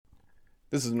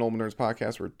This is the Normal Nerds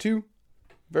Podcast where two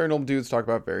very normal dudes talk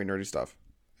about very nerdy stuff.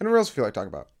 And whatever else we feel like talking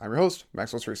about. I'm your host,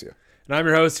 Maxwell Cerisia. And I'm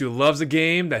your host who loves a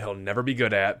game that he'll never be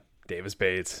good at, Davis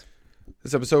Bates.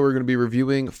 This episode we're going to be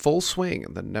reviewing Full Swing,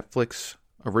 the Netflix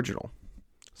original.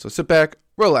 So sit back,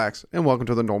 relax, and welcome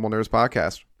to the Normal Nerds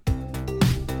Podcast.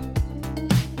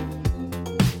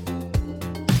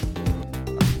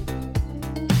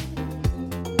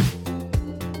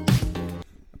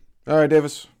 All right,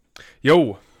 Davis.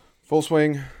 Yo. Full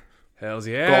Swing. Hells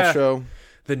yeah. Golf show.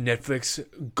 The Netflix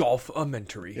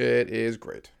Golf-amentory. It is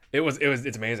great. It's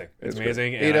amazing. It's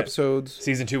amazing. Great. 8 episodes.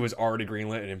 Season 2 was already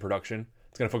greenlit and in production.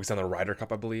 It's going to focus on the Ryder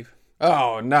Cup, I believe.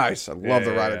 Oh, nice. I love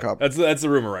the Ryder Cup. That's the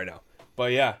rumor right now.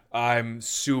 But yeah, I'm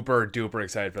super duper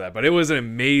excited for that. But it was an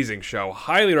amazing show.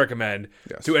 Highly recommend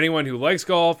to anyone who likes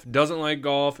golf, doesn't like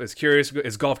golf, is curious,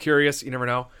 is golf curious. You never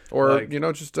know. Or,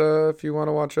 just if you want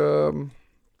to watch a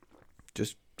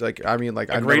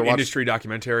great industry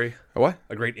documentary. A what?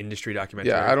 A great industry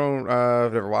documentary. Yeah,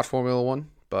 I've never watched Formula One,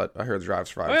 but I heard the Drive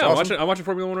Survive. Oh, yeah, awesome. I'm watching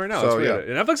Formula One right now. So, yeah. And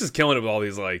Netflix is killing it with all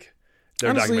these their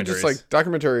honestly, documentaries. just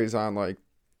documentaries on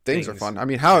things are fun. I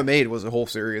mean, How It Made was a whole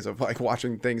series of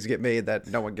watching things get made that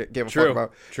no one gave a fuck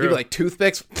about. True. You'd be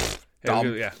toothpicks,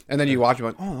 dumb. Yeah. And then you watch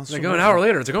them that's an hour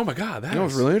later. It's oh my god, that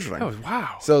was really interesting. That was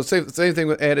wow. So same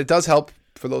thing, and it does help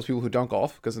for those people who don't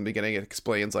golf, because in the beginning it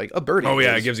explains a birdie. Oh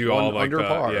yeah, it gives you all under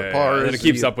par, par, and then it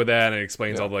keeps up with that and it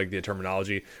explains all the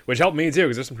terminology, which helped me too,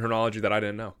 because there's some terminology that I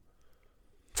didn't know.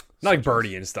 Not like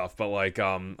birdie and stuff, but what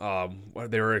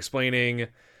they were explaining. I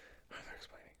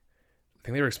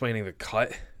think they were explaining the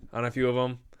cut on a few of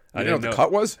them. You didn't know what the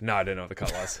cut was? No, I didn't know what the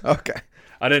cut was. Okay.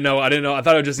 I didn't know. I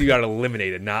thought it was just you got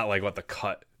eliminated, not what the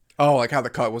cut. Oh, how the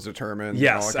cut was determined.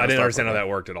 Yes, I didn't understand how that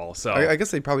worked at all. So I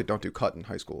guess they probably don't do cut in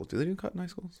high school. Do they do cut in high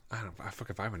schools? I don't.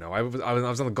 If I would know. I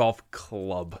was on the golf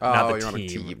club, not the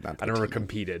team. I never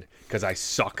competed because I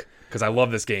suck. Because I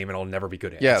love this game and I'll never be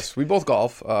good at it. Yes, we both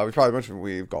golf. We probably mentioned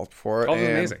we've golfed before. Golf is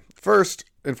amazing. First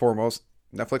and foremost,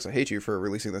 Netflix, I hate you for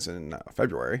releasing this in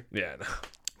February. Yeah.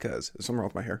 Because there's something wrong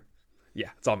with my hair.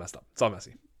 Yeah, it's all messed up. It's all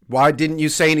messy. Why didn't you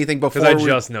say anything before? Because I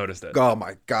just noticed it. Oh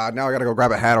my god! Now I gotta go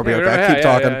grab a hat. I'll be right back. Keep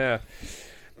talking. Yeah.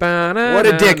 What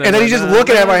a dick! And then he's just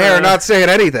looking at my hair and not saying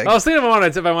anything. I was thinking if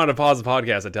I wanted to pause the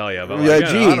podcast, I'd tell you. But yeah, I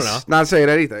don't know. Not saying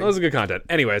anything. That was good content.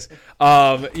 Anyways,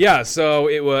 so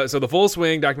it was the Full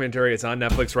Swing documentary. It's on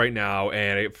Netflix right now,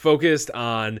 and it focused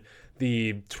on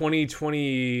the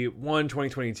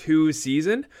 2021-2022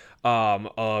 season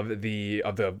of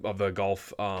the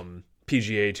golf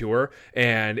PGA Tour,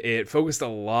 and it focused a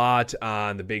lot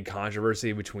on the big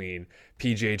controversy between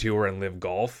PGA Tour and Live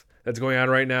Golf that's going on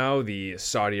right now, the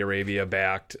Saudi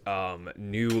Arabia-backed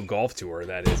new golf tour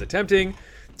that is attempting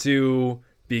to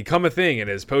become a thing and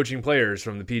is poaching players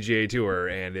from the PGA Tour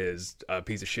and is a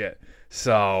piece of shit.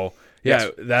 So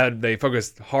that they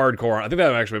focused hardcore on. I think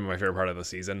that actually been my favorite part of the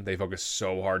season. They focused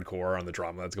so hardcore on the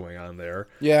drama that's going on there.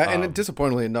 Yeah, and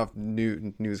disappointingly enough,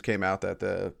 news came out that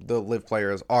the Live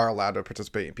players are allowed to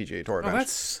participate in PGA Tour events. Oh,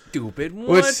 that's stupid. What?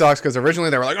 Which sucks, because originally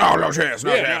they were like, "Oh, no chance,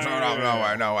 no chance,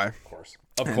 no way."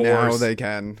 Of course. Now they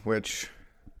can, which...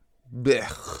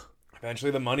 Blech.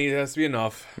 Eventually the money has to be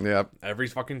enough. Yep. Every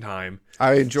fucking time.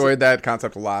 I enjoyed that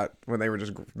concept a lot when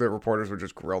the reporters would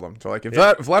just grill them. So if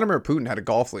Vladimir Putin had a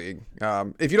golf league,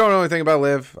 if you don't know anything about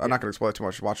Live, I'm not going to explain it too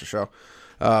much. Watch the show.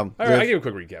 I gave a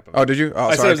quick recap of it. Oh, did you? Oh,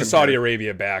 I said it was a Saudi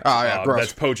Arabia backed gross.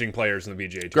 that's poaching players in the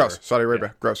PGA Tour. Gross. Saudi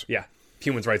Arabia. Gross. Yeah.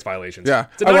 Human rights violations. Yeah.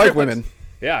 I like women.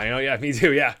 Yeah, me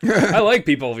too. Yeah, I like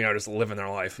people, just living their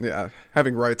life. Yeah,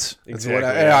 having rights. Exactly.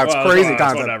 It's crazy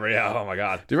content. Whatever. Yeah. Oh my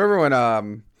god. Do you remember when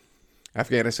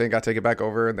Afghanistan got taken back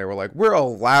over and they were like, "We're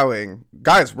allowing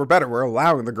we're better. We're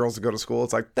allowing the girls to go to school."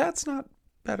 It's like, that's not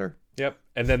better. Yep.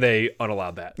 And then they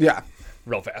unallowed that. Yeah.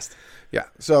 Real fast. Yeah.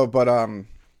 So, but I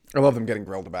love them getting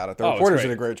grilled about it. The reporters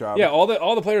did a great job. Yeah. All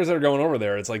the players that are going over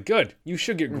there, it's like, good. You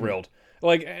should get grilled.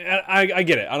 I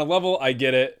get it on a level. I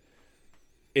get it.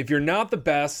 If you're not the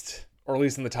best, or at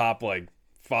least in the top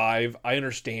 5, I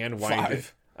understand why.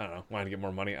 5. I don't know. Wanting to get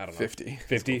more money. I don't know. 50.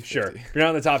 50. Sure. If you're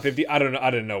not in the top 50, I don't know.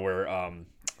 I didn't know where.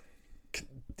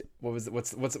 What's the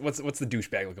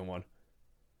douchebag looking one?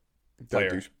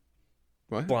 Player.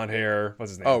 What? Blonde hair.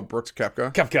 What's his name? Oh, Brooks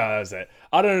Koepka. Koepka is it.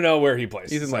 I don't know where he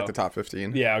plays. He's in the top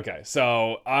 15. Yeah. Okay.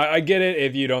 So I get it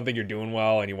if you don't think you're doing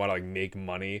well and you want to make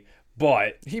money,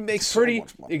 but he makes pretty so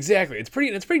much money. Exactly. It's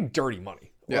pretty dirty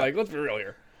money. Yeah. Let's be real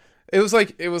here. It was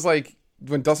like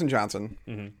when Dustin Johnson,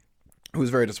 who was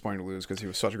very disappointed to lose because he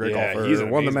was such a great golfer,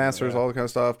 won the Masters, all that kind of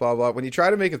stuff, blah blah. When he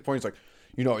tried to make his point, he's like,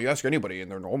 you ask anybody in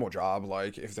their normal job,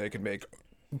 if they could make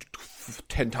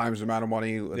 10 times the amount of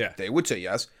money, they would say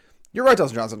yes. You're right,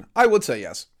 Dustin Johnson. I would say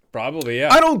yes. Probably,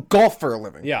 yeah. I don't golf for a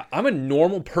living. Yeah, I'm a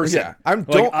normal person. Yeah, I'm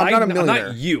not a millionaire. I'm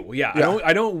not you. Yeah,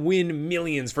 I don't win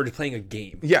millions for just playing a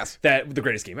game. Yes. The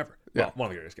greatest game ever. Yeah. Well, one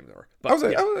of the greatest games ever. But,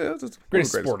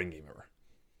 greatest sporting game ever.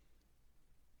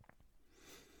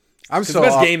 The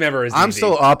best game ever is I'm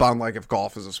still up on like if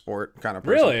golf is a sport kind of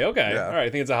person. Really? Okay. Yeah. All right. I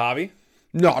think it's a hobby.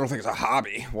 No, I don't think it's a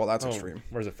hobby. Well, that's extreme.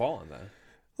 Where does it fall on that?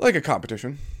 Like a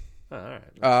competition. Oh, all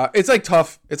right. It's like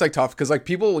tough. It's like tough because like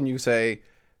people when you say,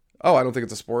 "Oh, I don't think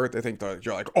it's a sport," they think that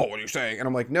you're like, "Oh, what are you saying?" And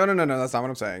I'm like, "No, that's not what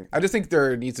I'm saying. I just think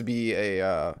there needs to be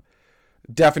a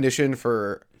definition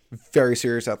for very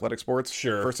serious athletic sports,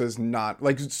 versus not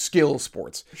like skill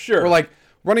sports. Sure. Or like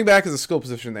running back is a skill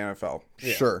position in the NFL.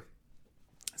 Yeah. Sure.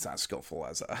 It's not as skillful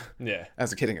as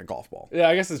hitting a golf ball. Yeah,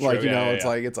 I guess it's like true.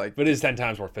 It's like, but it is 10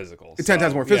 times more physical. It's 10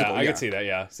 times more physical. I could see that.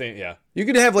 Yeah, same. Yeah, you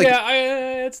could have like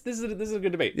this is a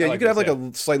good debate. Yeah, you could have like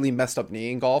a slightly messed up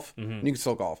knee in golf. And you can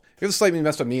still golf. You have a slightly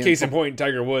messed up knee. Case in point,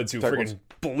 Tiger Woods, who freaking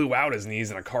blew out his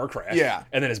knees in a car crash. Yeah,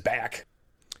 and then his back.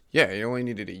 Yeah, he only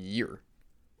needed a year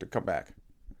to come back.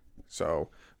 So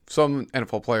some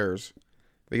NFL players.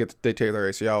 They tear their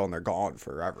ACL and they're gone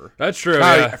forever. That's true.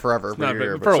 Not forever,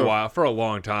 for a while, for a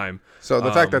long time. So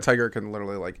the fact that Tiger can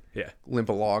literally limp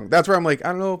along, that's where I'm like, I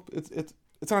don't know, it's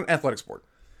not an athletic sport.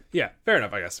 Yeah, fair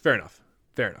enough. I guess fair enough.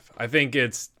 I think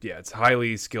it's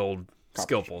highly skillful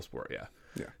sport.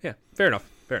 Yeah. Fair enough.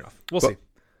 We'll see.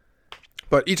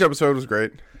 But each episode was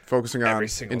great, focusing on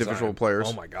individual players.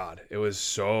 Oh my god, it was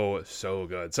so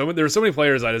good. So there were so many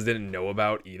players I just didn't know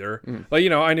about either. Like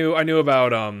I knew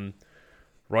about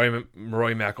Rory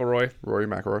McIlroy.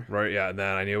 Right, yeah. And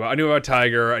then I knew about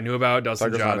Tiger. I knew about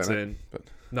Dustin Johnson.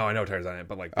 No, I know Tiger's on it,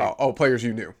 but like players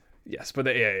you knew. Yes, but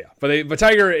but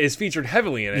Tiger is featured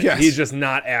heavily in it. Yes. He's just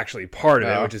not actually part of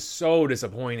it, which is so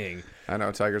disappointing. I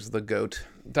know Tiger's the GOAT.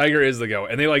 Tiger is the GOAT,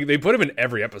 and they put him in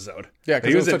every episode. Yeah,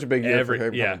 because it was such a big year for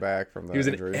him coming back from the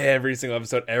injury. He was in every single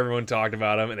episode. Everyone talked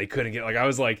about him, and they couldn't get. Like I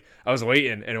was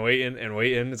waiting.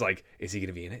 It's like, is he going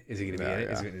to be in it? Is he going to be in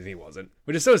it? And he wasn't,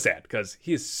 which is so sad because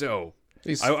he is so.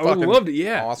 I would love to.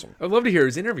 Yeah, awesome. I would love to hear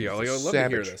his interview. I would love to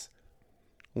hear this.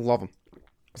 Love him.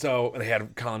 So they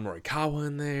had Colin Morikawa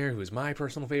in there, who is my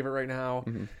personal favorite right now.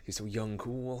 Mm-hmm. He's so young,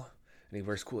 cool, and he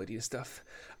wears cool Adidas stuff.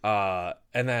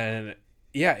 And then.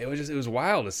 Yeah, it was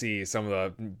wild to see some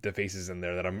of the faces in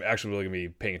there that I'm actually really gonna be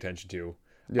paying attention to.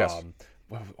 Yes.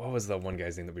 What was the one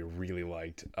guy's name that we really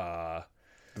liked? The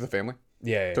family.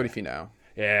 Yeah. Tony Finau.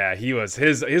 Yeah, he was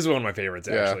his one of my favorites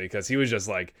actually because he was just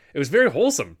like it was very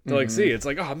wholesome to see. It's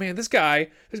like, oh man, this guy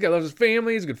loves his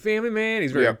family. He's a good family man.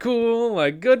 He's very cool.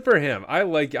 Like, good for him. I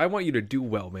want you to do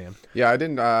well, man. Yeah, I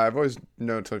didn't. I've always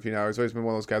known Tony Finau. He's always been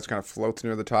one of those guys who kind of floats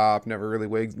near the top. Never really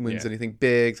wins anything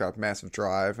big. Got a massive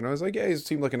drive, and I was like, yeah, he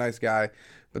seemed like a nice guy.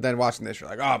 But then watching this, you're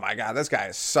like, oh my god, this guy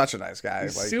is such a nice guy.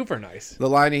 He's super nice. The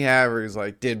line he had where he's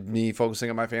like, did me focusing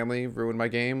on my family ruin my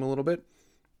game a little bit?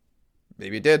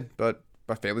 Maybe it did, but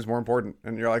my family's more important.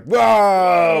 And you're like,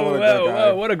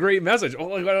 whoa, what a great message.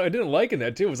 Oh, I didn't like in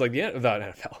that too. It was like the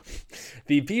NFL.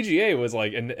 The PGA was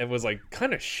like, and it was like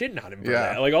kind of shitting on him for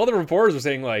that. Like all the reporters were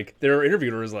saying like, their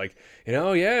interviewer was like,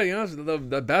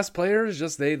 the best players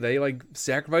just, they like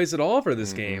sacrifice it all for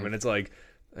this game. And it's like,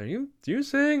 are you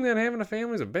saying that having a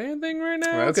family is a bad thing right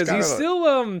now? Because he's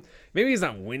still, maybe he's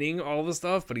not winning all the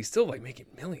stuff, but he's still like making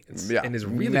millions and is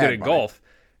really good at golf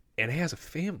and has a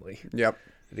family. Yep.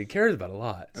 That he cares about a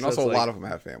lot. And so also a lot of them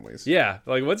have families. Yeah.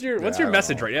 Like what's your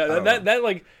message right now? That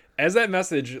like as that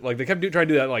message, like they kept trying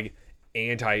to do that like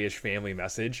anti-ish family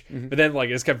message, but then like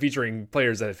it just kept featuring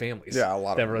players that had families. Yeah, a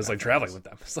lot of them was like traveling with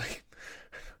them. It's like,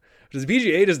 does the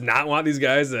PGA just not want these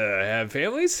guys to have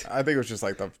families? I think it was just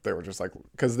like they were just like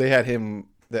because they had him.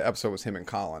 The episode was him and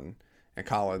Colin, and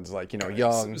Colin's like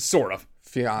young, sort of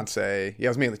fiance. Yeah, it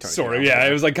was mainly Tony. Sort of. Yeah,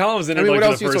 it was like Colin was in it like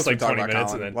the first like 20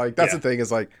 minutes, and then like that's the thing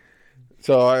is like.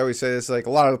 So I always say this, like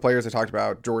a lot of the players I talked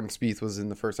about, Jordan Spieth was in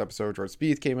the first episode. Jordan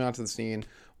Spieth came out to the scene,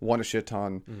 won a shit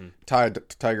ton, tied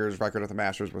Tiger's record at the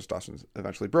Masters, which Dustin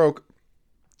eventually broke.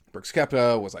 Brooks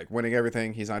Koepka was like winning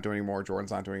everything. He's not doing anymore.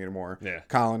 Jordan's not doing anymore. Yeah.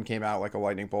 Colin came out like a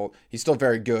lightning bolt. He's still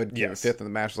very good. Came fifth in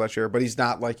the Masters last year, but he's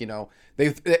not like they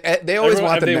always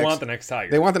want the next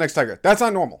Tiger. They want the next Tiger. That's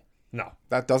not normal. No,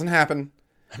 that doesn't happen.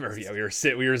 I remember,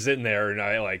 we were sitting there, and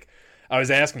I was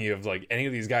asking you if like any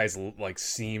of these guys like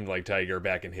seemed like Tiger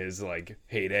back in his like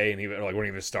heyday, and even like when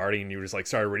he was starting, and you just like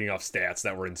started reading off stats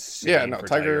that were insane. Yeah, no,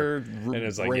 Tiger and it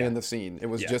was like ran the scene. It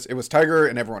was it was Tiger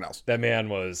and everyone else. That man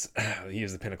was he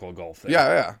is the pinnacle of golf. There.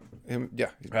 Yeah.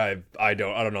 I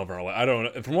don't know if I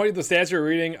don't from what the stats you're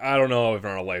reading, I don't know if we're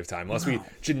on a lifetime unless we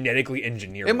genetically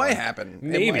engineer. It might happen.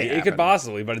 Maybe it could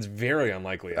possibly, but it's very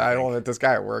unlikely. I don't know that this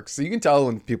guy works. So you can tell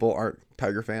when people aren't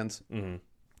Tiger fans. Mm-hmm.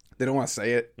 they don't want to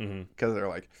say it because they're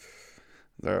like,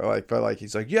 but like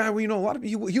he's like, yeah, well, you know, a lot of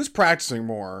he was practicing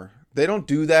more. They don't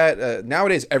do that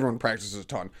nowadays. Everyone practices a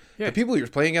ton. Yeah. The people he was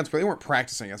playing against, they weren't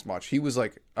practicing as much. He was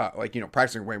like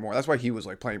practicing way more. That's why he was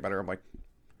like playing better. I'm like,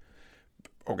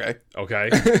 okay.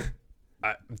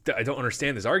 I don't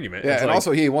understand this argument. Yeah, and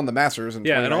also he won the Masters in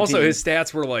 2019. And also his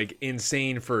stats were like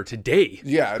insane for today.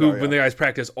 Yeah, when the guys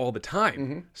practice all the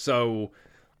time. So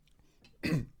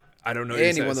I don't know.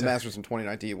 And he won the Masters in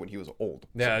 2019 when he was old.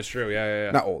 Yeah, that's true.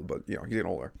 Yeah. Not old, but he's getting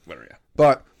older. Whatever. Yeah.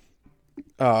 But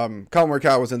Colin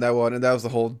Morikawa was in that one, and that was the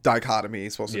whole dichotomy.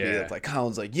 It's supposed to be that, like,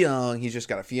 Colin's like young, he's just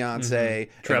got a fiance,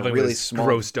 traveling a really with small,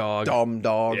 gross dog, dumb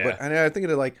dog. Yeah. But I think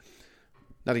it like,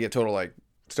 not to get total like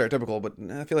stereotypical, but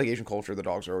I feel like Asian culture, the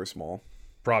dogs are always small.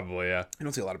 Probably, yeah. You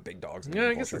don't see a lot of big dogs. In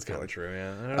I guess that's kind of true.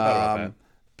 Yeah, I never thought about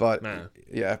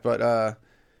that. But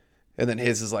and then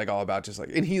his is like all about just like,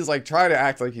 and he's like trying to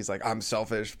act like he's like, I'm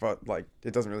selfish, but like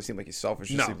it doesn't really seem like he's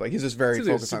selfish. It seems like he's just very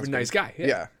focused on. Super nice guy.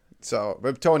 Yeah. So,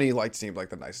 but Tony seemed like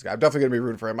the nicest guy. I'm definitely gonna be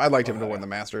rooting for him. I'd like him to win the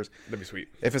Masters. That'd be sweet.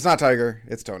 If it's not Tiger,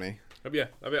 it's Tony. Yeah,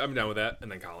 I'm down with that.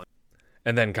 And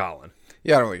then Colin.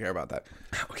 Yeah, I don't really care about that.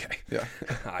 Okay. Yeah.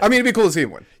 I mean, it'd be cool to see him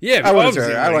win. Yeah, I like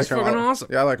him. Fucking awesome.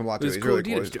 Yeah, I like him a lot too. He's really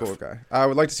cool. He's a cool guy. I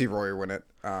would like to see Rory win it.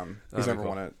 He's never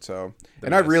won it. So,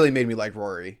 and that really made me like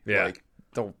Rory. Yeah. Like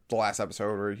the last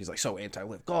episode where he's like so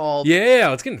anti-live golf. Yeah,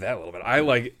 let's get into that a little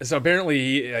bit. So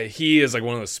apparently he is like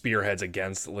one of those spearheads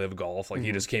against live golf. Like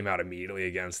he just came out immediately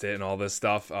against it and all this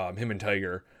stuff. Him and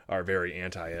Tiger are very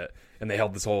anti it, and they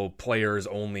held this whole players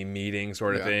only meeting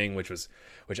sort of thing, which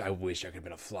I wish I could have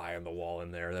been a fly on the wall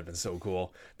in there. That'd been so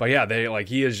cool. But yeah,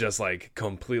 he is just like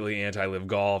completely anti live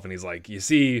golf, and he's like, you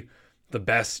see the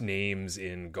best names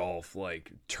in golf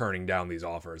like turning down these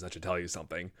offers. That should tell you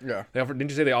something. Yeah. Didn't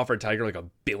you say they offered Tiger like $1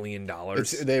 billion?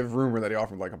 They have rumor that he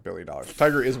offered like $1 billion.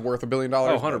 Tiger is worth $1 billion.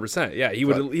 Oh, 100%. Yeah, he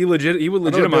would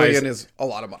legitimize. $1 billion is a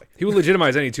lot of money. He would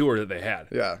legitimize any tour that they had.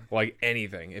 Yeah. Like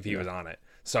anything if he was on it.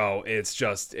 So it's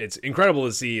incredible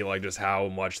to see like just how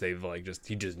much they've like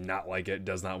he does not like it,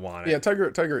 does not want it. Yeah,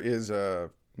 Tiger is a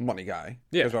money guy.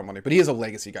 Yeah. He's about money, but he is a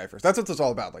legacy guy first. That's what it's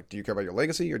all about. Like, do you care about your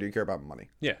legacy or do you care about money?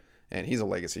 Yeah. And he's a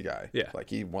legacy guy. Yeah. Like,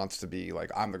 he wants to be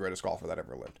like, I'm the greatest golfer that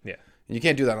ever lived. Yeah. And you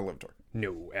can't do that on a live tour.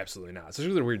 No, absolutely not. Especially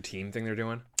with the weird team thing they're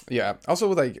doing. Yeah. Also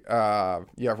with like,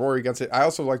 Rory against it. I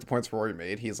also like the points Rory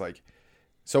made. He's like,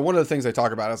 so one of the things they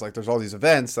talk about is like, there's all these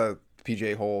events that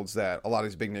PGA holds that a lot of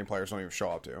these big name players don't even show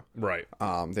up to. Right.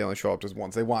 They only show up to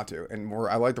ones they want to. And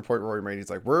I like the point Rory made. He's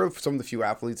like, we're some of the few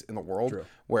athletes in the world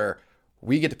where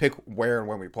we get to pick where and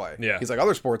when we play. Yeah. He's like,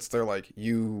 other sports, they're like,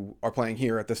 you are playing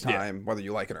here at this time, whether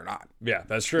you like it or not. Yeah,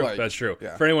 that's true. Like, that's true.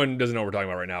 Yeah. For anyone who doesn't know what we're talking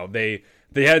about right now, they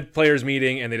had players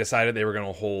meeting and they decided they were going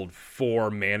to hold 4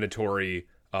 mandatory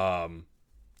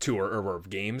tour or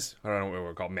games. I don't know what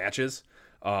we're called, matches.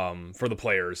 For the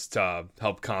players to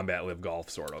help combat live golf,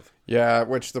 sort of. Yeah,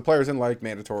 which the players didn't like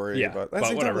mandatory. Yeah, but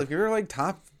that's whatever. If you're like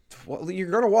top, you're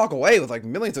gonna walk away with like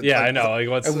millions of. Yeah, I know. Like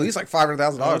what's at least like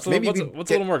 $500,000. Maybe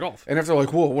what's a little more golf? And if they're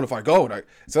like, well, what if I go?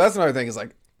 So that's another thing is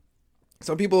like,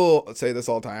 some people say this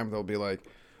all the time. They'll be like,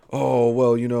 oh,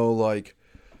 well, like.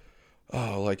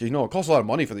 Oh, like, it costs a lot of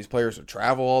money for these players to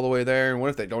travel all the way there. And what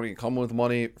if they don't even come with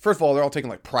money? First of all, they're all taking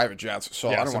like private jets. So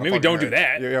I don't want to. Maybe don't do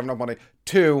that. You have enough money.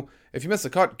 2, if you miss the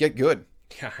cut, get good.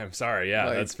 Yeah, I'm sorry. Yeah,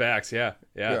 like, that's facts. Yeah.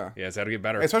 It's got to get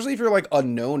better. Especially if you're like a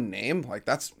known name. Like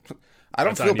I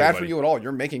don't feel bad for you at all.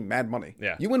 You're making mad money.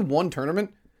 Yeah. You win one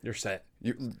tournament, you're set.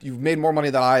 You've made more money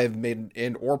than I have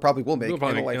made or probably will make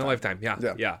in a lifetime. Yeah.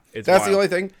 That's wild. The only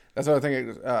thing. That's another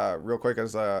thing. Real quick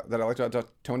is that I like about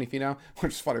Tony Finau,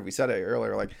 which is funny. We said it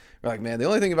earlier. Like we're like, man, the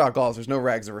only thing about golf, there's no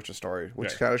rags to riches story,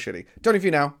 which is kind of shitty. Tony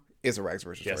Finau is a rags to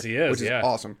riches story. Yes, he is. Which is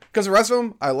awesome because the rest of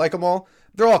them, I like them all.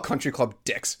 They're all country club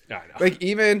dicks. I know. Like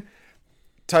even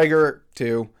Tiger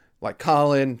too. Like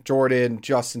Colin, Jordan,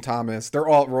 Justin Thomas, they're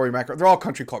all Rory McIlroy. They're all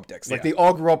country club dicks. Like they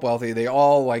all grew up wealthy. They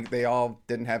all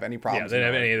didn't have any problems. Yeah, they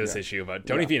didn't have any of this issue, but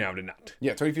Tony Finau did not.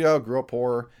 Yeah, Tony Finau grew up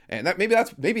poor, and that maybe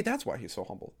that's why he's so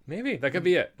humble. Maybe that could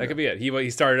be it. That could be it. He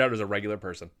started out as a regular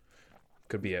person.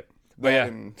 Could be it. But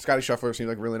and Scotty Scheffler seemed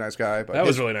like a really nice guy. But that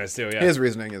was really nice too. Yeah, his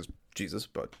reasoning is Jesus,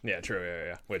 but yeah, true.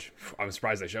 Yeah. Which I'm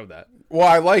surprised they showed that. Well,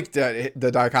 I liked that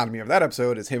the dichotomy of that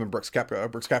episode is him and Brooks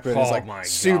Koepka. Brooks Koepka in his like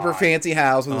super fancy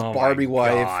house with his Barbie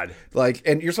wife. Like,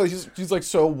 and you're so she's like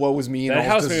so woe is me. That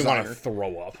house made me want to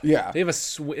throw up. Yeah, they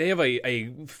have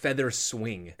a feather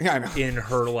swing. Yeah, I know. In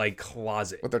her like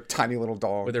closet with their tiny little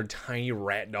dog, with their tiny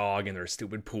rat dog and their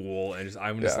stupid pool, and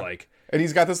I'm just like. And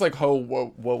he's got this like,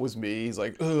 what was me? He's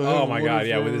like, oh my god,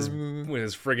 yeah, with his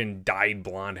friggin' dyed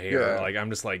blonde hair. Yeah. Like I'm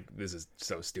just like, this is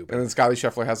so stupid. And then Scotty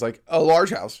Scheffler has like a large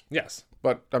house. Yes.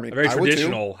 But I mean, a very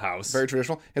traditional house. Very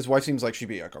traditional. His wife seems like she'd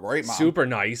be like a great mom. Super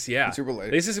nice, yeah. And super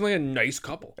lady. They just seem like a nice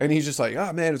couple. And he's just like,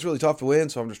 oh man, it's really tough to win,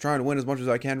 so I'm just trying to win as much as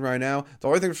I can right now. The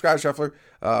only thing for Scott Scheffler,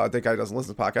 I think guy doesn't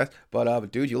listen to the podcast,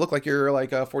 but dude, you look like you're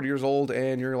like 40 years old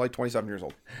and you're like 27 years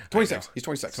old. 26. He's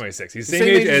 26. 26. He's the same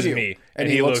age as me, and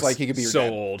he looks like he could be your so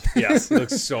dad. old. Yes, he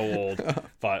looks so old.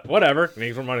 But whatever, he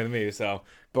makes more money than me, so.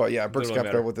 But yeah, Brooks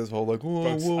Koepka with this whole like,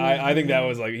 I think that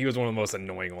was like he was one of the most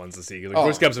annoying ones to see. Like,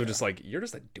 Brooks Koepka was just like, you're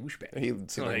just a douchebag. He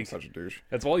seemed like such a douche.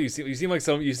 That's all you seem. You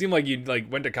seem like you like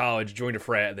went to college, joined a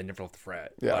frat, and then never left the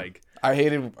frat. Yeah, like I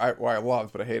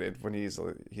loved, but I hated when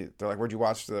they're like, where'd you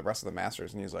watch the rest of the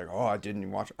Masters? And he's like, oh, I didn't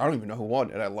even watch. I don't even know who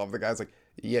won. And I love the guy's like,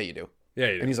 yeah, you do. Yeah,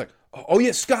 you do. And he's like, oh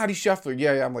yeah, Scotty Scheffler.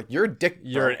 Yeah. I'm like, you're a dick.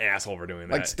 You're an asshole for doing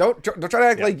that. Like, don't try to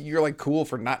act like you're like cool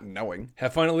for not knowing.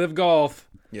 Have fun at Live Golf.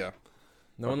 Yeah.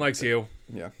 No one likes you.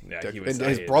 Yeah. He was, and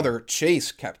his brother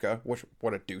Chase Koepka,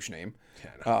 what a douche name.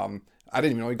 Yeah, I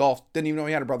didn't even know he golfed. Didn't even know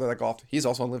he had a brother that golfed. He's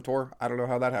also on Live Tour. I don't know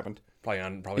how that happened. Probably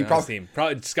on his team.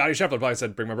 Probably Scotty Scheffler probably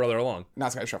said, "Bring my brother along."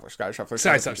 Not Scotty Scheffler. Scotty Scheffler.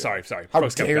 Sorry. How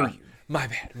dare you? My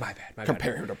bad.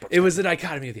 Compare him to Brooks. It was the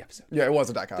dichotomy of the episode. Yeah, it was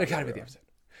a dichotomy. of the episode.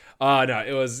 No,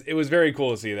 it was very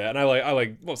cool to see that, and I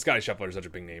like. Well, Scotty Scheffler is such a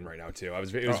big name right now too. It was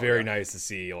very nice to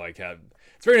see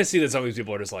it's very nice to see that some of these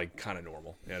people are just like kind of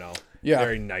normal, you know. Yeah.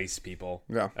 Very nice people.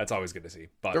 Yeah. That's always good to see.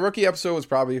 But the rookie episode was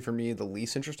probably for me the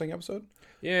least interesting episode.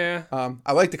 Yeah.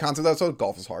 I like the concept of the episode.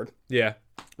 Golf is hard. Yeah.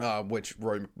 Which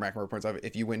Roy McIlroy points out.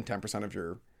 If you win 10% of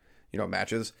your,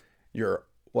 matches, you're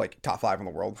like top 5 in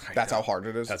the world. That's how hard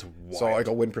it is. That's wild. So like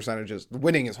a win percentage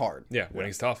winning is hard. Yeah,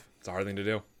 winning's tough. It's a hard thing to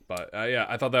do. But yeah,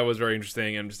 I thought that was very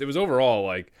interesting, and it was overall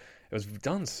like it was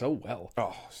done so well.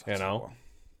 Oh, you know. Well.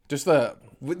 Just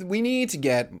we need to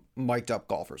get mic'd up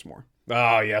golfers more.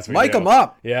 Oh yes, mic them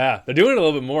up. Yeah, they're doing it a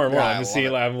little bit more and more. Yeah,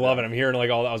 I'm loving. I'm hearing like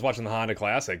all. I was watching the Honda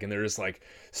Classic, and they're just like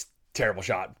terrible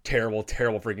shot, terrible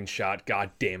freaking shot.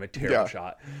 God damn it, terrible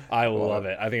shot. I love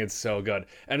it. I think it's so good.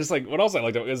 And just like what else I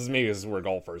liked, this is we're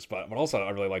golfers, but what else I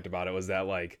really liked about it was that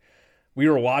like we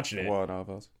were watching it. One of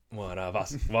us.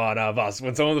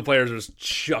 When some of the players were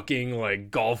chucking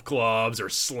like golf clubs or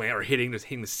hitting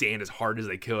the sand as hard as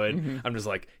they could, I'm just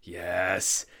like,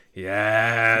 yes,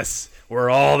 we're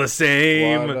all the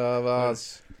same. One of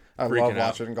us. I love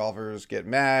watching golfers get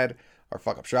mad or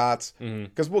fuck up shots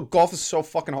because golf is so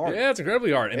fucking hard. Yeah, it's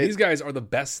incredibly hard, and these guys are the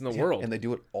best in the world, and they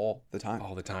do it all the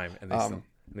time, and then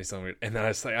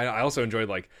I also enjoyed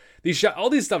like these shots. All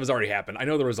these stuff has already happened. I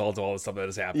know the results of all this stuff that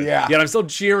has happened. Yeah. Yet I'm still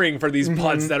cheering for these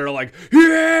putts that are like,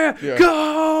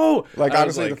 go! Like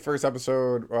honestly, the first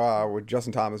episode with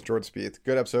Justin Thomas, George Spieth,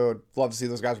 good episode. Love to see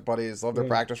those guys with buddies. Love their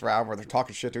practice round where they're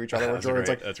talking shit to each other. Where Jordan's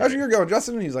like, "How's your year going,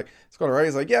 Justin?" And he's like, "It's going alright."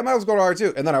 He's like, "Yeah, mine was going alright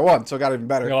too." And then I won, so it got even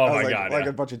better. Oh my god, like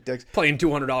a bunch of dicks playing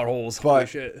 $200 holes. But holy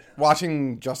shit!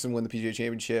 Watching Justin win the PGA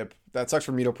Championship. That sucks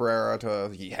for Mito Pereira all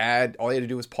he had to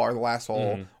do was par the last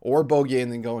hole or bogey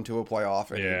and then go into a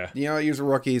playoff. And he was a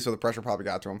rookie, so the pressure probably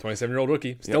got to him. 27-year-old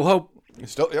rookie. Still hope.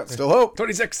 Still hope.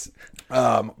 26.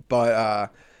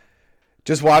 But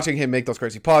just watching him make those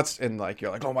crazy putts and like you're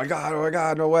like, oh my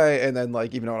god, no way. And then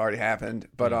like even though it already happened.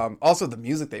 But also the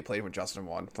music they played when Justin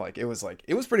won, like it was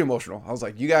pretty emotional. I was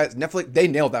like, you guys, Netflix, they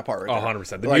nailed that part right there.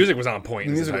 100%. The music was on point.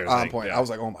 The music was on point. Yeah. I was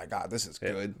like, oh my god, this is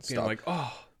good stuff. Like,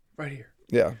 right here.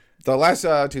 Yeah. The last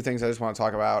two things I just want to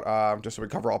talk about, just so we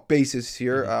cover all bases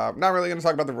here. Not really going to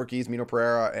talk about the rookies, Mito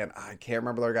Pereira, and I can't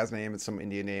remember the other guy's name. It's some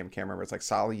Indian name. Can't remember. It's like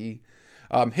Sali.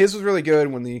 His was really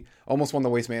good when he almost won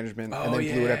the Waste Management and then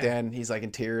blew it at the end. He's like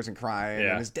in tears and crying. Yeah.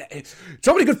 And his dad,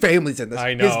 so many good families in this.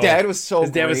 I know. His dad was so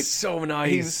His dad was so nice.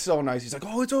 He's so nice. He's like,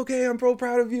 oh, it's okay. I'm so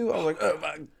proud of you. I was like, oh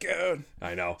my God.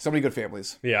 I know. So many good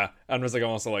families. Yeah. I'm just like,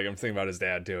 also like, I'm thinking about his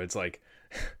dad too. It's like,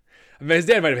 I mean, his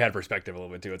dad might have had perspective a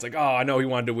little bit too. It's like, oh, I know he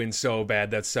wanted to win so bad.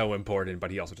 That's so important,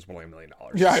 but he also just won like $1 million.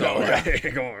 Yeah, I know.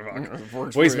 Yeah.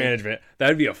 Waste Management.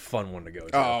 That'd be a fun one to go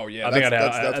to. Oh yeah, I think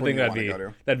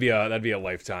that'd be a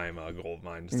lifetime goal of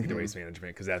mine just to get to Waste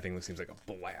Management because that thing seems like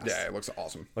a blast. Yeah, it looks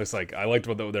awesome. Looks like I liked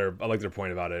their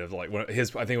point about it. Of like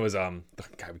his, I think it was God,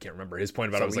 we can't remember his point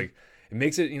about it was like. It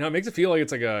makes it feel like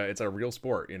it's a real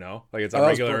sport, like it's a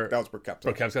regular. That was Brooke Koepka.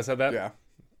 Brooke Koepka said that. Yeah.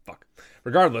 Fuck.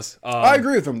 Regardless, I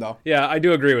agree with him though. Yeah, I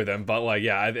do agree with him, but like,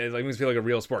 yeah, it makes me feel like a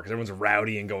real sport because everyone's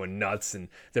rowdy and going nuts and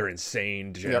they're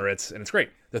insane degenerates, and it's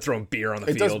great. They're throwing beer on the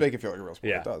field. It does make it feel like a real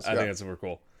sport. Yeah, it does. I think that's super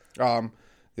cool. The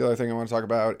other thing I want to talk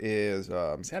about is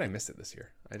sad I missed it this year.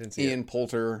 I didn't see Ian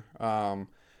Poulter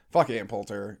fuck Ian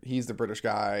Poulter. He's the British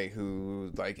guy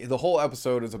who, like, the whole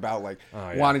episode is about, like,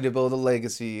 wanting to build a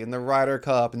legacy and the Ryder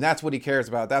Cup, and that's what he cares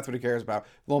about. That's what he cares about.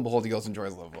 Lo and behold, he goes and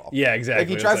enjoys Live Golf. Yeah, exactly. Like,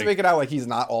 he tries to make it out like he's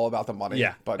not all about the money.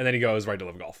 Yeah, but and then he goes right to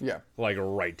Live Golf. Yeah. Like,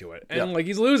 right to it. And, like,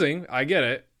 he's losing. I get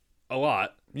it. A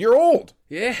lot. You're old.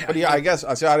 Yeah. But yeah, I guess,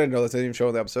 I didn't know this. They didn't even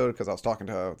show the episode because I was talking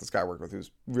to this guy I work with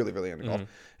who's really, really into golf.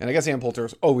 And I guess Ian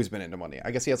Poulter's always been into money.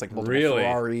 I guess he has like multiple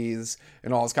Ferraris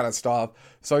and all this kind of stuff.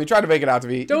 So he tried to make it out to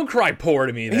be. Don't cry poor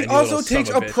to me then. He also takes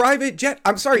a private jet.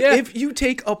 I'm sorry. Yeah. If you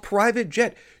take a private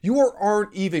jet, you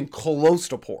aren't even close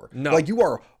to poor. No. Like, you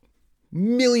are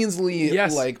millionsly.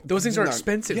 Yes. Like, those things are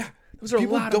expensive. Yeah. Those are a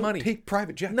lot of money. People don't take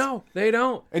private jets. No, they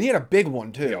don't. And he had a big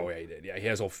one too. Oh, yeah, he did. Yeah, he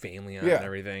has a whole family on it and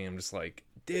everything. I'm just like,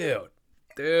 dude.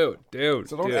 So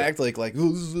don't act like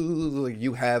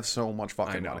you have so much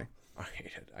fucking money.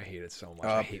 I hate it so much.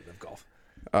 I hate Live Golf.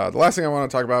 The last thing I want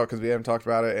to talk about, because we haven't talked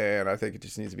about it, and I think it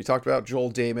just needs to be talked about,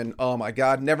 Joel Dahmen. Oh my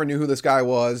God, never knew who this guy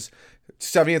was.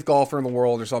 70th golfer in the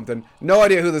world or something. No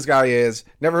idea who this guy is.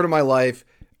 Never heard of my life.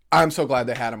 I'm so glad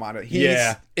they had him on it. He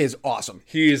is awesome.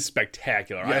 He is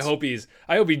spectacular. Yes. I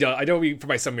hope he does. I know for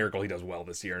by some miracle he does well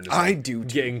this year and just I do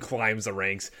too. Climbs the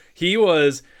ranks.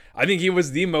 I think he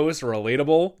was the most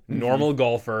relatable normal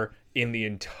golfer in the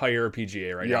entire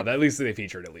PGA right now. At least they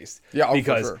featured Yeah,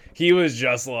 because he was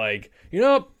just like,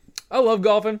 I love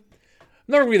golfing.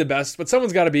 I'm never going to be the best, but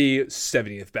someone's got to be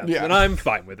 70th best, and I'm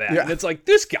fine with that. And it's like,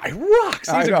 this guy rocks.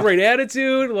 He's a great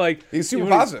attitude. Like, he's super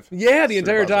positive. The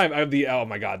entire time. Oh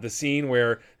my God, the scene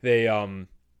where they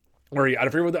I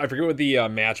forget what the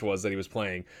match was that he was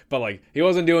playing, but like he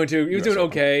wasn't doing too. He was doing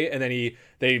okay, and then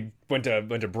they went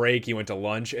to break. He went to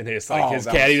lunch, and they just his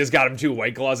caddy just got him 2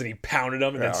 White Claws, and he pounded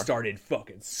them, and then started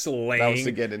fucking slaying. That was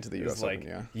to get into the US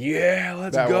Open.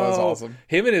 Let's go. That was awesome.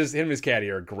 Him and his caddy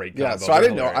are a great combo. Yeah, so I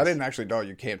didn't actually know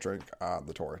you can't drink on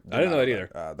the tour. I didn't know that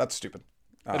either. That's stupid.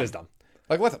 It is dumb.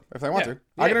 Like, let them if they want to.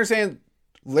 I can understand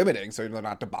limiting so they're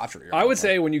not debauchery. I would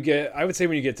say when you get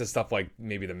to stuff like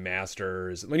maybe the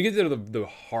Masters, when you get to the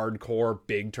hardcore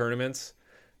big tournaments,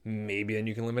 maybe then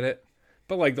you can limit it.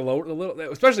 But like the little,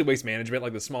 especially waste management,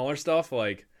 like the smaller stuff,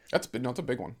 like it's a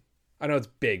big one. I know it's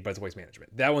big, but it's waste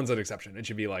management. That one's an exception. It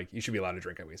should be like you should be allowed to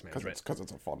drink at waste management because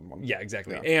it's a fun one. Yeah,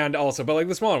 exactly. Yeah. And also, but like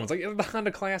the smaller ones, like the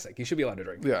Honda Classic, you should be allowed to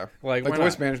drink. Yeah, like the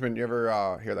waste management. You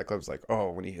ever hear that clip? It's like,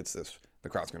 oh, when he hits this, the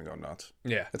crowd's gonna go nuts.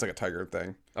 Yeah, it's like a Tiger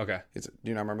thing. Okay, do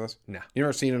you not remember this? No, you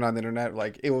never seen it on the internet?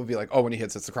 Like it would be like, oh, when he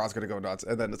hits this, the crowd's gonna go nuts,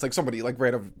 and then it's like somebody like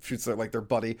random shoots their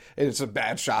buddy, and it's a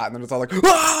bad shot, and then it's all like,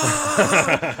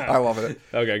 ah! I love it.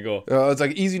 Okay, cool. It's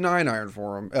like easy 9-iron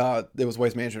for him. It was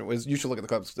waste management. You should look at the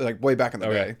clubs like way back in the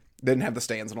day. They didn't have the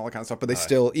stands and all that kind of stuff, but they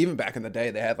still, even back in the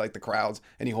day, they had like the crowds,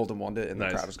 and he hold and won it, and the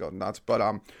crowd was going nuts. But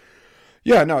I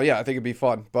think it'd be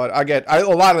fun. But a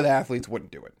lot of the athletes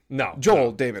wouldn't do it. No,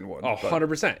 Joel Dahmen would.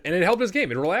 100%, and it helped his game.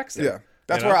 It relaxed him. Yeah,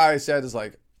 that's where I said is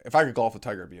like, if I could golf with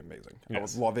Tiger, it'd be amazing. I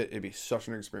would love it. It'd be such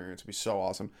an experience. It'd be so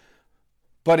awesome.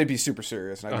 But it'd be super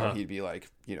serious, and I know he'd be like,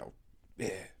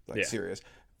 serious.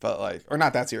 But like, or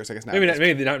not that serious, I guess.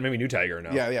 Maybe new Tiger.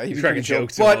 No. Yeah. He's cracking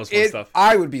jokes and all this fun stuff.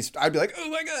 I'd be like, oh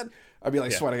my God. I'd be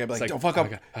like sweating. I'd be like, don't fuck up.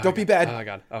 Don't be bad.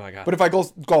 Oh my God. But if I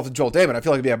golf with Joel Dahmen, I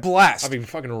feel like it'd be a blast. I'd be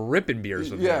fucking ripping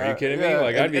beers with him. Are you kidding me?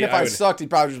 Like, and if I sucked,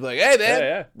 he'd probably just be like, hey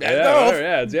man.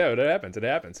 It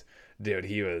happens. Dude,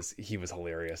 he was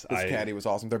hilarious. His caddy was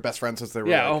awesome. They're best friends since they were.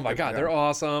 Yeah. Oh my God, they're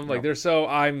awesome. Like they're so.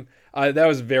 That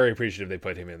was very appreciative they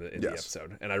put him in the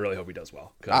episode, and I really hope he does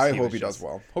well. I hope he does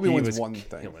well. Hope he wins one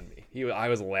thing. I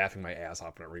was laughing my ass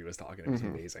off whenever he was talking. It was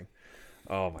amazing.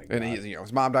 Oh my God. And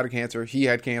his mom died of cancer. He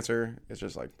had cancer. It's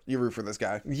just like you root for this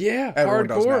guy. Yeah, everyone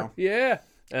does now. Yeah,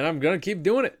 and I'm gonna keep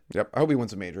doing it. Yep. I hope he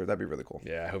wins a major. That'd be really cool.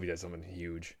 Yeah, I hope he does something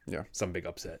huge. Yeah, some big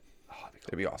upset. Oh, that'd be cool.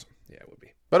 It'd be awesome. Yeah, it would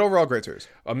be. But overall, great series.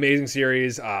 Amazing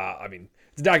series. It's a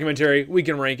documentary. We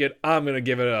can rank it. I'm gonna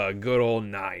give it a good old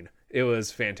 9. It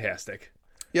was fantastic.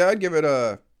 Yeah, I'd give it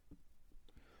a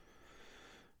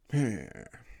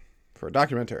for a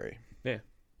documentary. Yeah.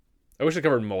 I wish I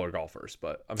covered Muller golf first,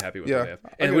 but I'm happy with it.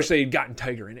 And I wish they'd gotten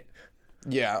Tiger in it.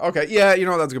 Yeah, okay. Yeah,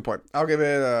 that's a good point. I'll give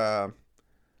it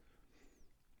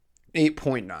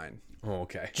 8.9. Oh,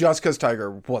 okay. Just because Tiger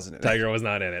wasn't in it. Tiger was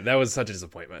not in it. That was such a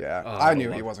disappointment. Yeah, I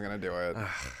knew he wasn't going to do it.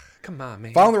 Come on,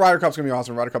 man. Following the Ryder Cup's going to be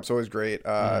awesome. Ryder Cup's always great.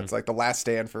 It's like the last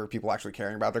stand for people actually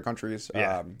caring about their countries.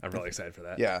 Yeah, I'm really excited for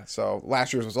that. Yeah, so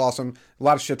last year's was awesome. A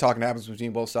lot of shit talking happens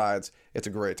between both sides. It's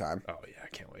a great time. Oh, yeah, I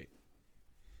can't wait.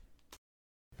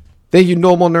 Thank you,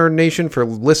 Normal Nerd Nation, for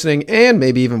listening and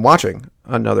maybe even watching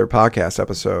another podcast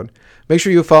episode. Make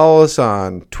sure you follow us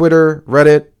on Twitter,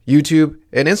 Reddit, YouTube,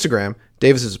 and Instagram.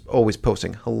 Davis is always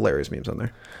posting hilarious memes on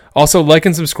there. Also, like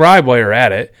and subscribe while you're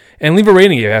at it, and leave a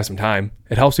rating if you have some time.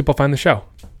 It helps people find the show.